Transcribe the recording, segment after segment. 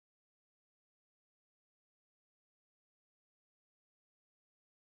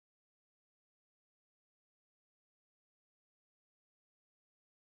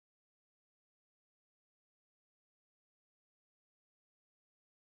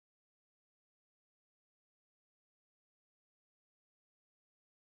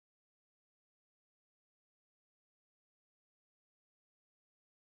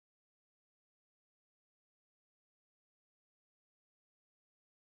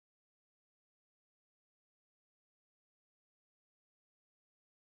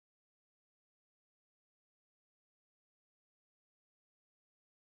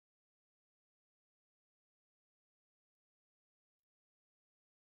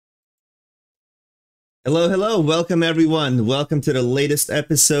Hello, hello. Welcome, everyone. Welcome to the latest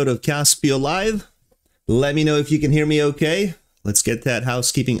episode of Caspio Live. Let me know if you can hear me okay. Let's get that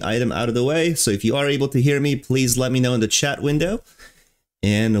housekeeping item out of the way. So if you are able to hear me, please let me know in the chat window.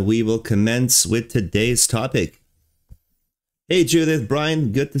 And we will commence with today's topic. Hey, Judith,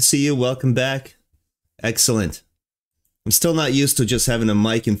 Brian, good to see you. Welcome back. Excellent. I'm still not used to just having a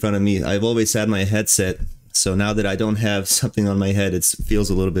mic in front of me. I've always had my headset. So now that I don't have something on my head, it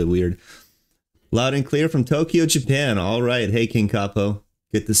feels a little bit weird. Loud and clear from Tokyo, Japan. All right. Hey, King Capo.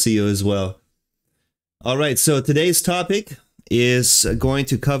 Good to see you as well. All right. So today's topic is going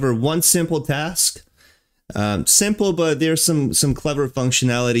to cover one simple task. Simple, but there's some clever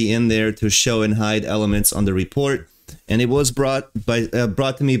functionality in there to show and hide elements on the report. And it was brought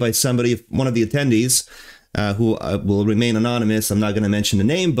to me by somebody, one of the attendees, who will remain anonymous. I'm not going to mention the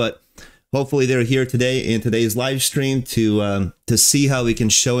name, but hopefully they're here today in today's live stream to see how we can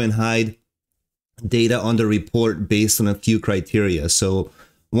show and hide data on the report based on a few criteria. So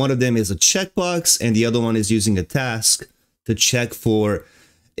one of them is a checkbox, and the other one is using a task to check for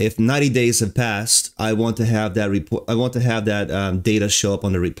if 90 days have passed. I want to have that report. I want to have that data show up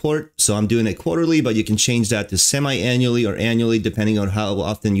on the report. So I'm doing it quarterly, but you can change that to semi-annually or annually, depending on how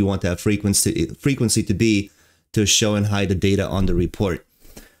often you want that frequency to be to show and hide the data on the report.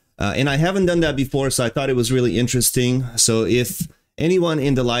 And I haven't done that before, so I thought it was really interesting. So if anyone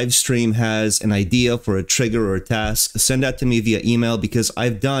in the live stream has an idea for a trigger or a task, send that to me via email, because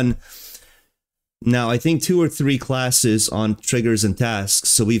I've done now, I think 2 or 3 classes on triggers and tasks.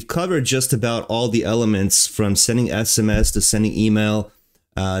 So we've covered just about all the elements, from sending SMS to sending email,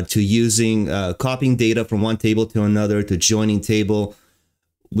 to using copying data from one table to another, to joining table.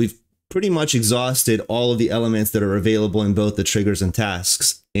 We've pretty much exhausted all of the elements that are available in both the triggers and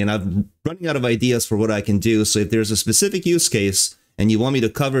tasks. And I'm running out of ideas for what I can do. So if there's a specific use case and you want me to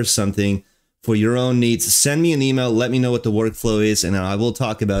cover something for your own needs, send me an email, let me know what the workflow is, and I will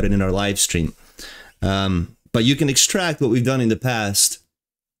talk about it in our live stream. But you can extract what we've done in the past,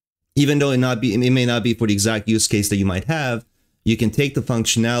 even though it may not be for the exact use case that you might have. You can take the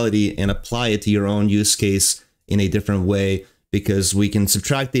functionality and apply it to your own use case in a different way, because we can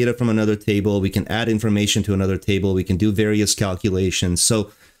subtract data from another table, we can add information to another table, we can do various calculations.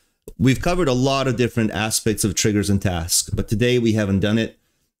 So we've covered a lot of different aspects of triggers and tasks, but today we haven't done it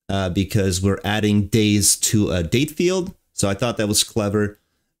because we're adding days to a date field. So I thought that was clever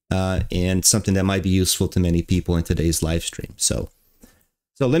and something that might be useful to many people in today's live stream. So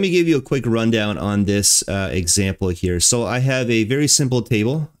let me give you a quick rundown on this example here. So I have a very simple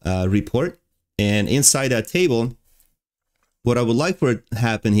table report, and inside that table, what I would like for it to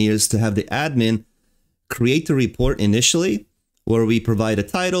happen here is to have the admin create the report initially, where we provide a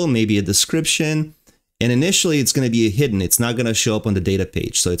title, maybe a description, and initially it's going to be hidden. It's not going to show up on the data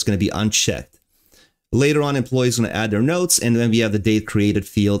page, so it's going to be unchecked. Later on, employees are going to add their notes, and then we have the date created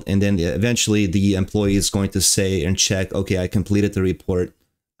field, and then eventually the employee is going to say and check, okay, I completed the report.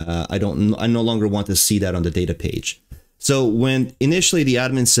 I no longer want to see that on the data page. So when initially the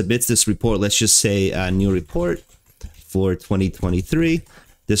admin submits this report, let's just say a new report for 2023,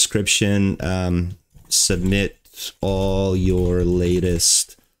 description, submit all your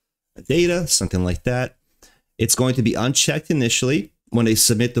latest data, something like that. It's going to be unchecked initially when they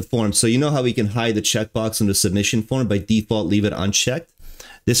submit the form. So you know how we can hide the checkbox on the submission form? By default, leave it unchecked.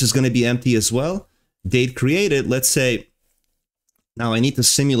 This is going to be empty as well. Date created, let's say, now I need to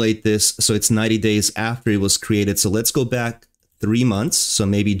simulate this so it's 90 days after it was created. So let's go back 3 months, so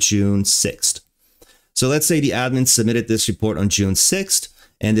maybe June 6th. So let's say the admin submitted this report on June 6th,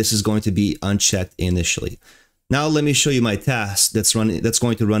 and this is going to be unchecked initially. Now let me show you my task that's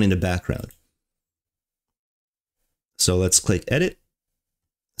going to run in the background. So let's click edit.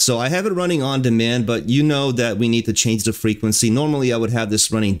 So I have it running on demand, but you know that we need to change the frequency. Normally I would have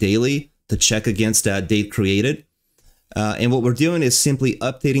this running daily to check against that date created. And what we're doing is simply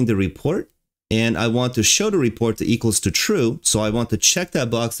updating the report. And I want to show the report to equals to true. So I want to check that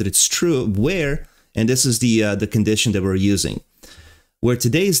box that it's true where, and this is the condition that we're using, where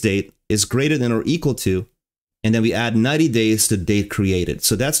today's date is greater than or equal to, and then we add 90 days to date created.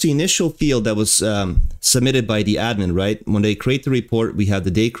 So that's the initial field that was submitted by the admin, right? When they create the report, we have the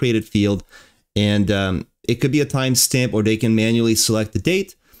date created field, and it could be a timestamp, or they can manually select the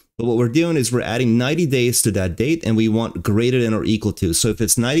date. But what we're doing is we're adding 90 days to that date, and we want greater than or equal to. So if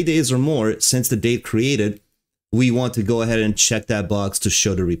it's 90 days or more since the date created, we want to go ahead and check that box to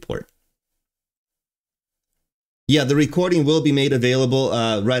show the report. Yeah, the recording will be made available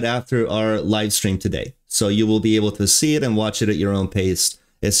right after our live stream today. So you will be able to see it and watch it at your own pace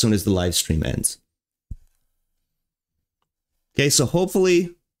as soon as the live stream ends. Okay, so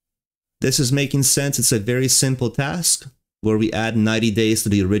hopefully this is making sense. It's a very simple task where we add 90 days to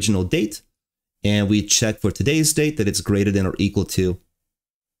the original date, and we check for today's date that it's greater than or equal to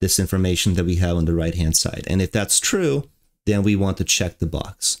this information that we have on the right-hand side. And if that's true, then we want to check the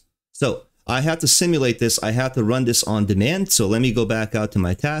box. So I have to simulate this. I have to run this on demand. So let me go back out to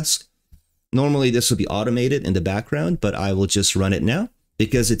my task. Normally this would be automated in the background, but I will just run it now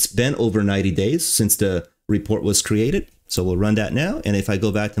because it's been over 90 days since the report was created. So we'll run that now. And if I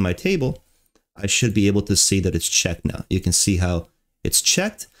go back to my table, I should be able to see that it's checked now. You can see how it's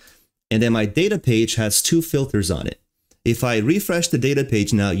checked. And then my data page has two filters on it. If I refresh the data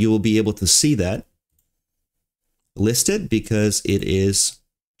page now, you will be able to see that listed because it is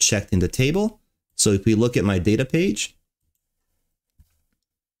checked in the table. So if we look at my data page,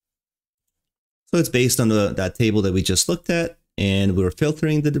 so it's based on that table that we just looked at, and we're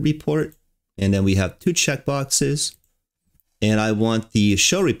filtering the report, and then we have two checkboxes, and I want the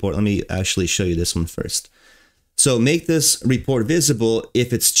show report. Let me actually show you this one first. So make this report visible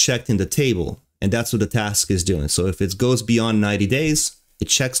if it's checked in the table, and that's what the task is doing. So if it goes beyond 90 days, it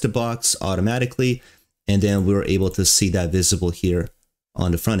checks the box automatically, and then we're able to see that visible here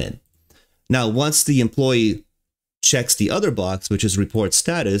on the front end. Now, once the employee checks the other box, which is report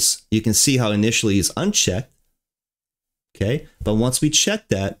status, you can see how initially it's unchecked. Okay, but once we check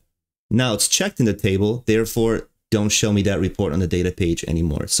that, now it's checked in the table, therefore don't show me that report on the data page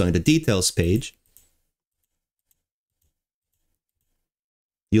anymore. So in the details page,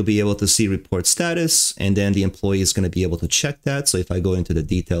 you'll be able to see report status, and then the employee is going to be able to check that. So if I go into the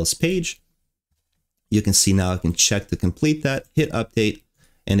details page, you can see now I can check to complete that, hit update,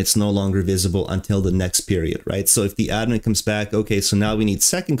 and it's no longer visible until the next period, right? So if the admin comes back, okay, so now we need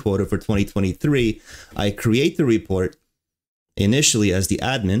second quarter for 2023, I create the report initially as the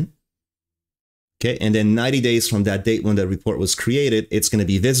admin, okay, and then 90 days from that date when the report was created, it's going to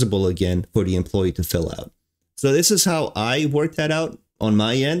be visible again for the employee to fill out. So this is how I work that out on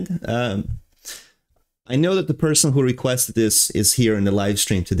my end. I know that the person who requested this is here in the live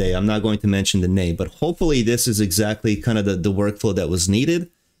stream today. I'm not going to mention the name, but hopefully this is exactly kind of the workflow that was needed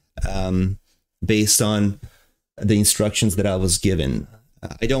based on the instructions that I was given.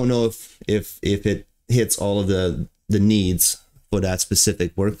 I don't know if it hits all of the needs for that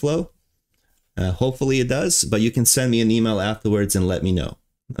specific workflow. Hopefully it does, but you can send me an email afterwards and let me know,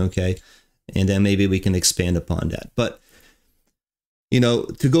 okay? And then maybe we can expand upon that. But, you know,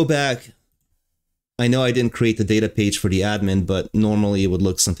 to go back, I know I didn't create the data page for the admin, but normally it would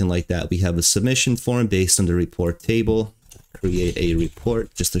look something like that. We have a submission form based on the report table. Create a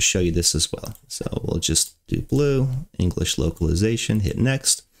report just to show you this as well. So we'll just do blue, English localization, hit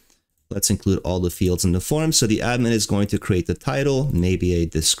next. Let's include all the fields in the form. So the admin is going to create the title, maybe a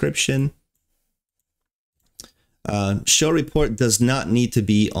description. Show report does not need to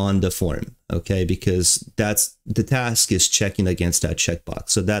be on the form, okay? Because that's the task is checking against that checkbox.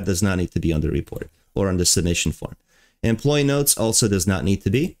 So that does not need to be on the report or on the submission form. Employee notes also does not need to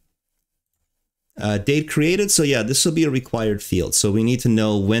be. Date created. So yeah, this will be a required field. So we need to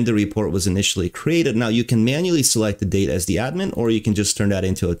know when the report was initially created. Now you can manually select the date as the admin, or you can just turn that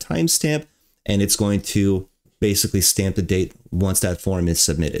into a timestamp, and it's going to basically stamp the date once that form is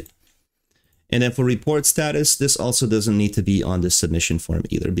submitted. And then for report status, this also doesn't need to be on the submission form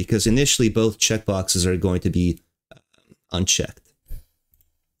either, because initially both checkboxes are going to be unchecked.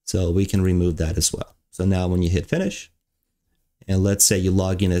 So we can remove that as well. So now when you hit finish, and let's say you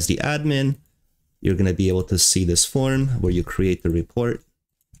log in as the admin, you're going to be able to see this form where you create the report.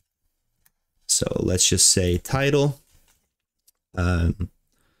 So let's just say title, I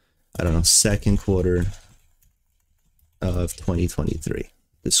don't know, second quarter of 2023.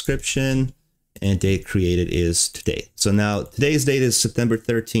 Description, and date created is today. So now today's date is September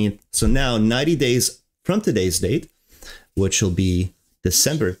 13th. So now 90 days from today's date, which will be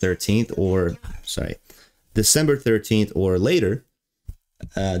December 13th or, sorry, December 13th or later,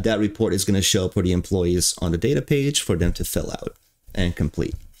 that report is going to show up for the employees on the data page for them to fill out and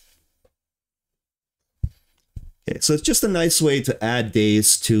complete. Okay, so it's just a nice way to add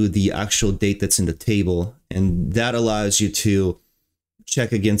days to the actual date that's in the table, and that allows you to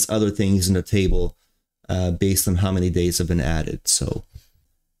check against other things in the table based on how many days have been added. So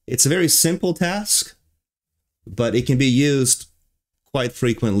it's a very simple task, but it can be used quite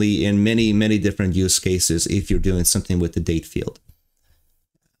frequently in many different use cases if you're doing something with the date field.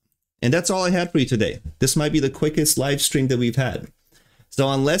 And that's all I had for you today. This might be the quickest live stream that we've had. So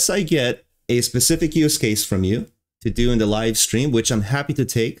unless I get a specific use case from you to do in the live stream, which I'm happy to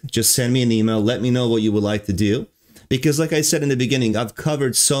take, just send me an email, let me know what you would like to do. Because like I said in the beginning, I've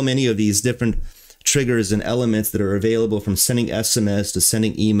covered so many of these different triggers and elements that are available, from sending SMS to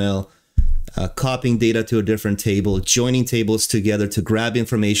sending email copying data to a different table, joining tables together to grab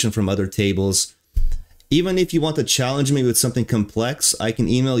information from other tables. Even if you want to challenge me with something complex, I can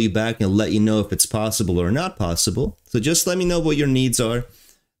email you back and let you know if it's possible or not possible. So just let me know what your needs are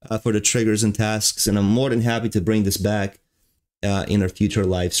for the triggers and tasks, and I'm more than happy to bring this back in a future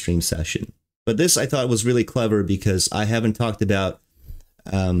live stream session. But this I thought was really clever because I haven't talked about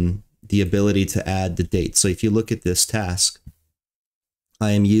the ability to add the date. So if you look at this task,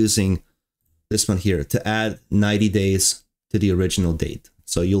 I am using this one here to add 90 days to the original date.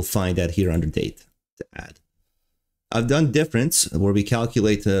 So you'll find that here under date to add. I've done difference where we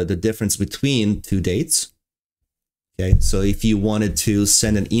calculate the difference between two dates. Okay, so if you wanted to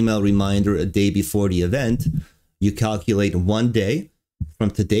send an email reminder a day before the event, you calculate 1 day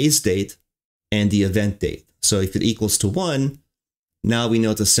from today's date and the event date. So if it equals to 1, now we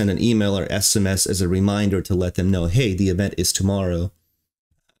know to send an email or SMS as a reminder to let them know, hey, the event is tomorrow,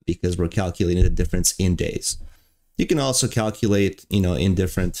 because we're calculating the difference in days. You can also calculate, in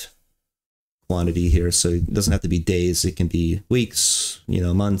different quantity here. So it doesn't have to be days. It can be weeks,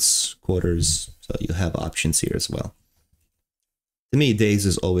 months, quarters. So you have options here as well. To me, days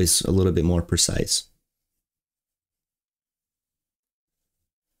is always a little bit more precise.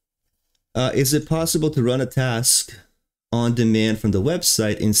 Is it possible to run a task on demand from the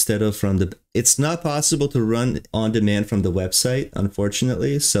website instead of from the... It's not possible to run on demand from the website,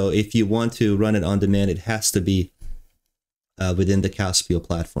 unfortunately. So if you want to run it on demand, it has to be within the Caspio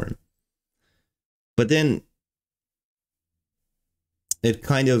platform. But then it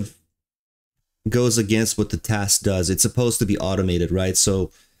kind of goes against what the task does. It's supposed to be automated, right?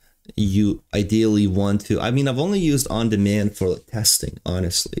 So you ideally want to... I mean, I've only used on demand for testing,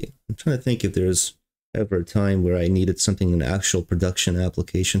 honestly. I'm trying to think if there's ever a time where I needed something in an actual production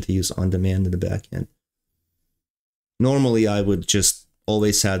application to use on demand in the back end. Normally, I would just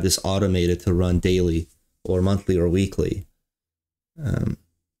always have this automated to run daily or monthly or weekly.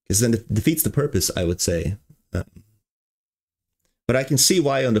 Because then it defeats the purpose, I would say. But I can see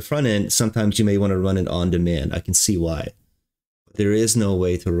why on the front end, sometimes you may want to run it on demand. I can see why. But there is no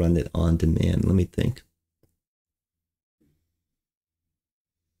way to run it on demand. Let me think.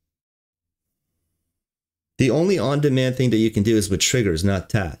 The only on-demand thing that you can do is with triggers, not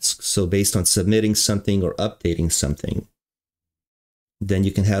tasks. So based on submitting something or updating something, then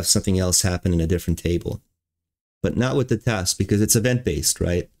you can have something else happen in a different table. But not with the task, because it's event-based,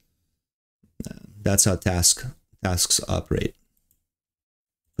 right? That's how tasks operate.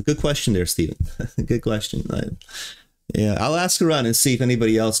 A good question there, Stephen. Good question. Yeah, I'll ask around and see if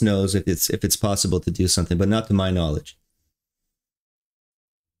anybody else knows if it's possible to do something, but not to my knowledge.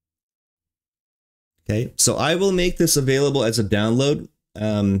 Okay, so I will make this available as a download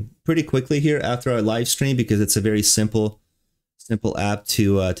pretty quickly here after our live stream, because it's a very simple app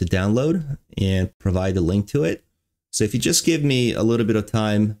to download and provide a link to it. So if you just give me a little bit of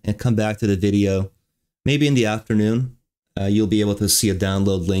time and come back to the video, maybe in the afternoon, you'll be able to see a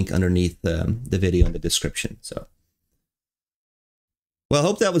download link underneath the video in the description. So, well, I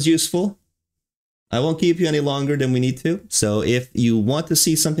hope that was useful. I won't keep you any longer than we need to. So if you want to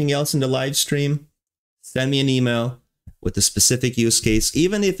see something else in the live stream, send me an email with a specific use case,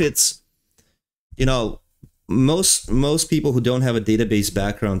 even if it's, most people who don't have a database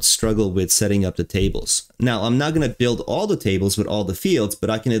background struggle with setting up the tables. Now, I'm not going to build all the tables with all the fields, but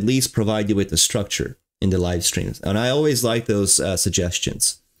I can at least provide you with the structure in the live streams. And I always like those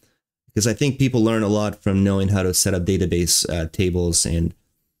suggestions, because I think people learn a lot from knowing how to set up database tables and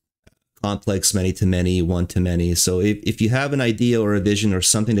complex many-to-many, one-to-many. So if you have an idea or a vision or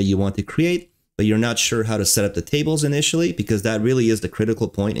something that you want to create, but you're not sure how to set up the tables initially, because that really is the critical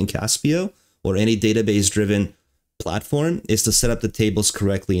point in Caspio or any database-driven platform, is to set up the tables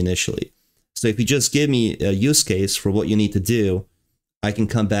correctly initially. So if you just give me a use case for what you need to do, I can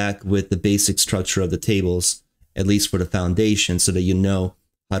come back with the basic structure of the tables, at least for the foundation, so that you know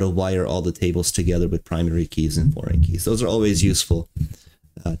how to wire all the tables together with primary keys and foreign keys. Those are always useful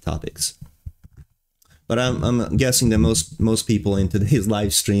topics. But I'm guessing that most people in today's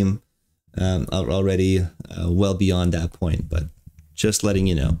live stream are already well beyond that point, but just letting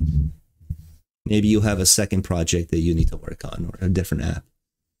you know. Maybe you have a second project that you need to work on, or a different app.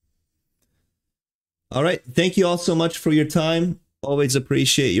 All right. Thank you all so much for your time. Always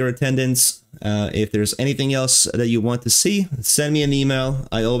appreciate your attendance. If there's anything else that you want to see, send me an email.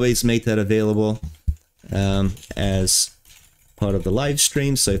 I always make that available as part of the live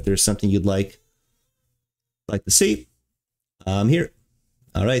stream. So if there's something you'd like to see, I'm here.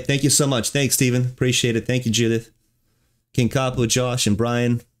 All right. Thank you so much. Thanks, Stephen. Appreciate it. Thank you, Judith, King Capo, Josh, and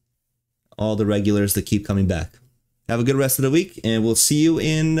Brian. All the regulars that keep coming back. Have a good rest of the week, and we'll see you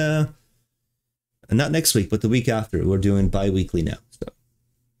in not next week, but the week after. We're doing bi-weekly now. So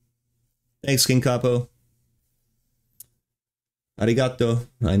thanks, King Capo. Arigato.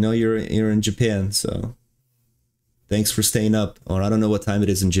 I know you're in Japan, so thanks for staying up. Or I don't know what time it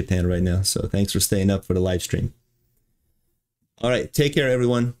is in Japan right now, so thanks for staying up for the live stream. All right, take care,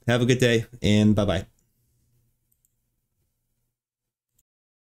 everyone. Have a good day, and bye-bye.